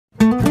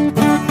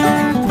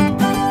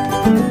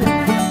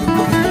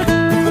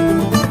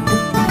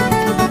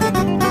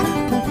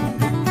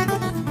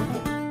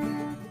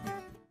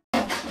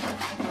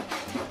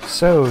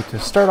So to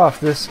start off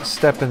this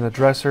step in the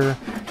dresser,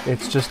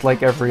 it's just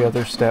like every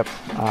other step.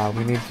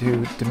 We need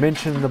to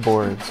dimension the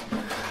boards.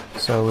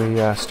 So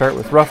we start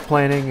with rough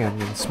planing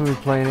and then smooth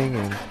planing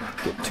and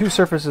get two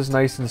surfaces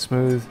nice and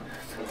smooth,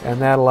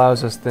 and that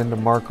allows us then to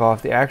mark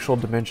off the actual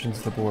dimensions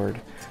of the board.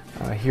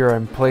 Here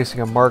I'm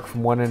placing a mark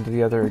from one end to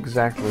the other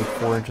exactly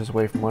 4 inches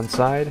away from one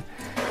side,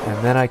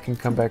 and then I can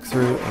come back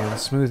through and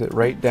smooth it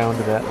right down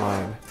to that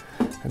line.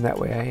 And that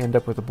way I end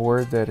up with a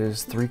board that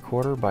is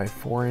 3/4 by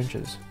 4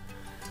 inches.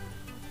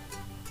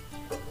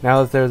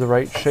 Now that they're the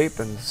right shape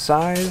and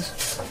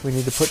size, we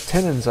need to put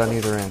tenons on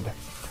either end.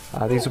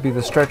 These will be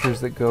the stretchers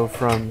that go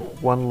from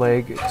one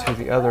leg to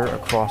the other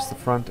across the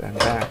front and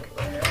back.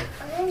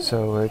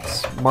 So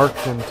it's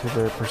marked them to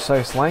their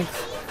precise length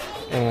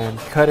and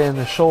cut in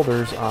the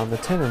shoulders on the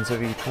tenons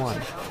of each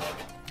one.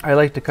 I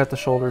like to cut the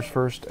shoulders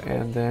first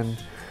and then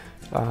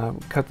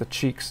cut the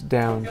cheeks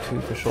down to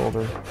the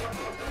shoulder.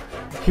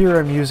 Here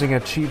I'm using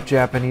a cheap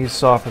Japanese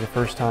saw for the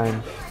first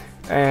time,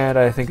 and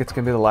I think it's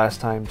going to be the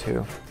last time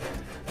too.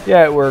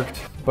 Yeah, it worked,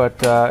 but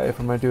if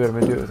I'm going to do it, I'm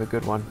going to do it with a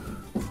good one.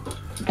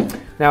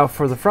 Now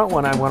for the front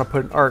one, I want to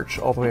put an arch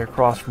all the way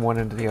across from one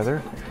end to the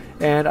other,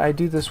 and I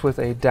do this with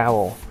a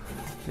dowel.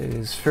 It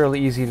is fairly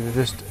easy to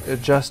just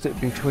adjust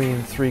it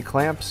between 3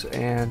 clamps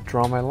and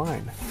draw my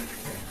line.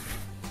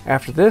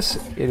 After this,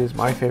 it is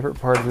my favorite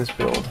part of this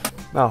build.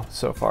 Well,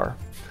 so far.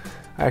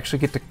 I actually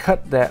get to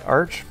cut that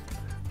arch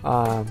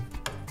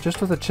just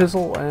with a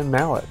chisel and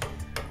mallet.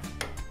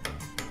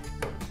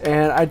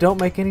 And I don't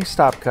make any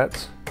stop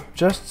cuts,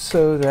 just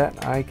so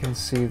that I can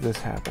see this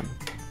happen.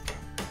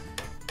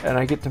 And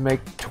I get to make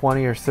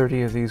 20 or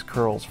 30 of these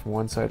curls from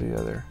one side to the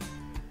other.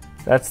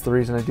 That's the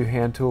reason I do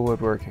hand tool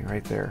woodworking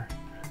right there.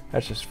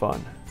 That's just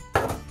fun.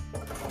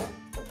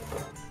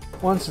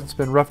 Once it's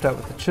been roughed out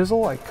with the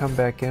chisel, I come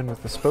back in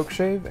with the spoke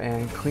shave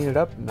and clean it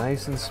up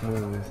nice and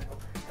smooth.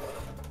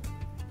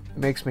 It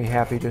makes me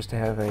happy just to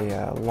have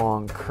a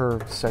long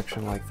curved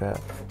section like that.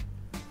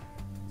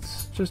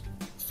 It's just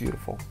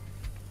beautiful.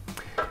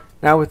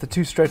 Now with the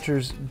 2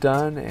 stretchers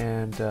done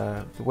and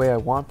the way I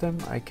want them,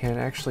 I can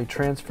actually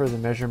transfer the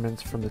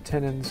measurements from the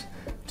tenons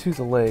to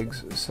the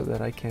legs so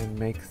that I can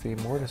make the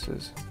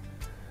mortises.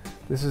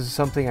 This is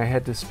something I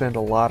had to spend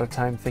a lot of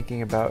time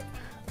thinking about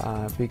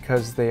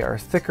because they are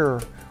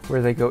thicker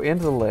where they go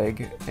into the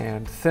leg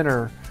and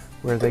thinner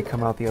where they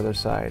come out the other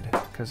side.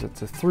 Because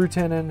it's a through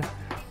tenon,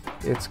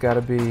 it's got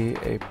to be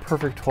a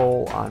perfect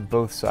hole on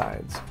both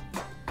sides.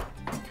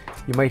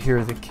 You might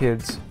hear the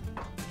kids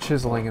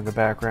chiseling in the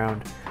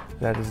background.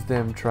 That is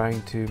them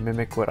trying to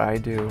mimic what I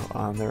do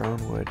on their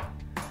own wood.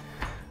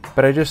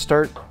 But I just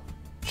start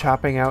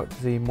chopping out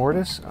the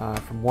mortise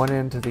from one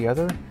end to the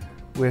other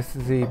with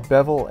the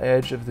bevel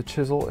edge of the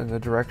chisel in the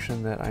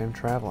direction that I am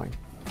traveling.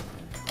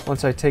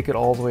 Once I take it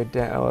all the way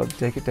down,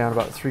 take it down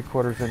about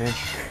 3/4 of an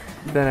inch,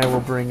 then I will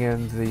bring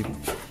in the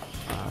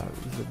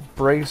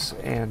brace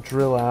and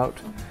drill out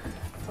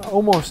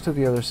almost to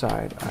the other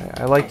side.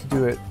 I like to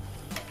do it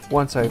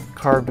once I've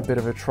carved a bit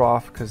of a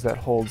trough because that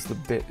holds the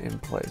bit in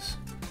place.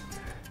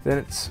 Then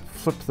it's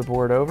flip the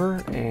board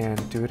over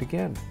and do it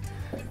again,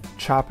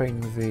 chopping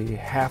the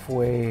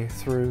halfway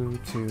through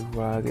to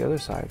the other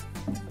side.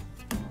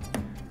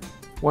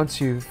 Once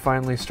you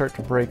finally start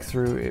to break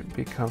through, it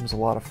becomes a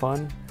lot of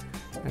fun,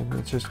 and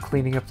it's just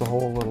cleaning up the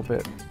hole a little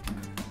bit.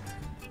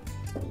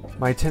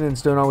 My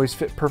tenons don't always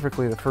fit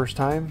perfectly the first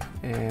time,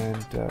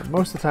 and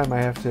most of the time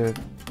I have to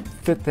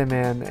fit them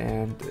in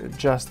and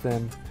adjust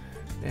them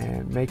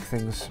and make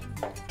things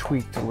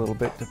tweaked a little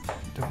bit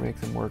to make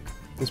them work.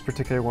 This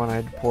particular one I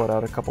had to pull it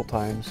out a couple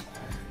times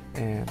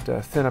and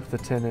thin up the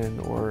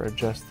tenon or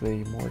adjust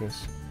the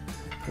mortise.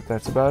 But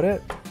that's about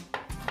it.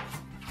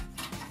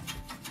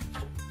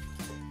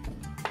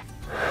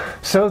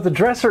 So the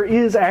dresser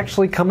is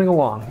actually coming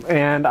along,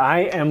 and I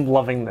am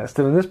loving this.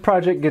 When this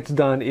project gets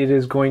done, it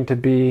is going to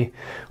be,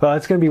 well,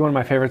 it's going to be one of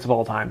my favorites of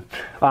all time.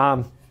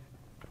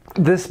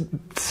 This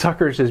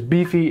sucker is just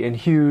beefy and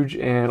huge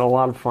and a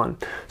lot of fun.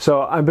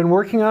 So I've been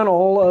working on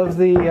all of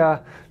the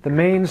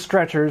main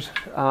stretchers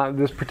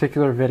this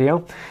particular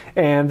video,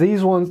 and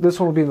this one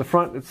will be in the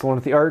front. It's the one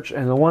with the arch,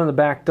 and the one in the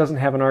back doesn't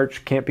have an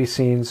arch, can't be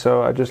seen,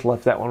 so I just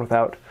left that one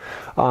without.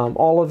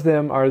 All of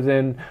them are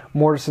then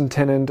mortise and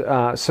tenoned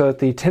so that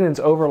the tenons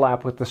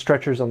overlap with the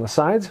stretchers on the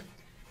sides.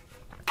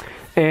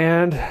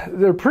 And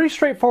they're pretty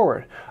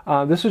straightforward.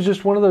 This was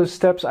just one of those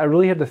steps I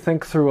really had to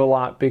think through a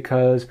lot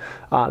because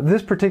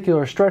this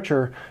particular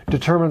stretcher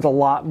determines a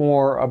lot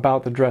more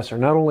about the dresser.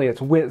 Not only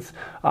its width,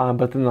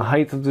 but then the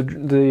height of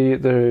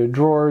the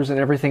drawers and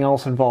everything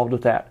else involved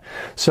with that.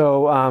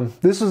 So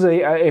this is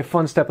a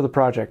fun step of the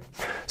project.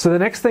 So the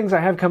next things I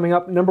have coming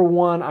up, number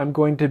one, I'm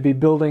going to be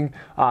building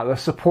the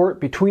support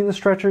between the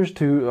stretchers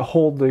to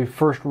hold the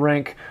first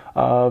rank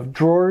of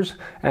drawers,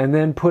 and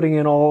then putting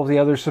in all of the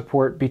other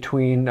support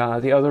between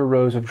the other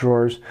rows of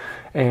drawers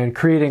and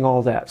creating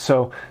all that.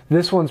 So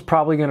this one's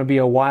probably going to be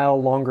a while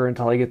longer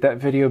until I get that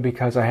video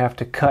because I have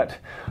to cut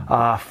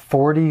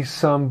 40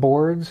 some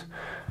boards,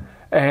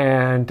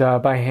 And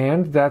by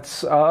hand,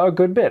 that's a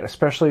good bit,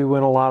 especially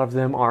when a lot of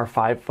them are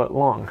 5 foot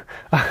long.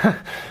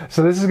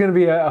 So this is going to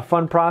be a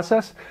fun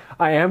process.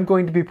 I am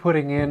going to be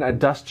putting in a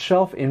dust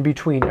shelf in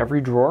between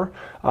every drawer.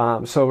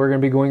 So we're going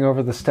to be going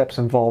over the steps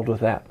involved with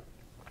that.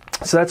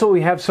 So that's what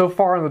we have so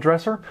far on the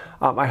dresser.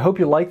 I hope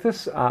you like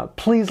this.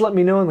 Please let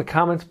me know in the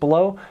comments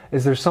below,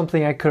 is there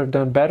something I could have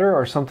done better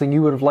or something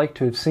you would have liked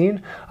to have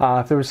seen?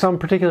 If there was some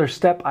particular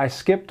step I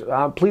skipped,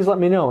 please let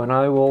me know and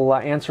I will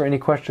answer any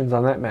questions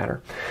on that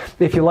matter.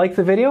 If you like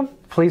the video,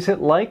 please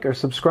hit like or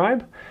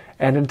subscribe.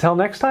 And until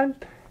next time,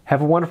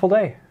 have a wonderful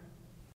day.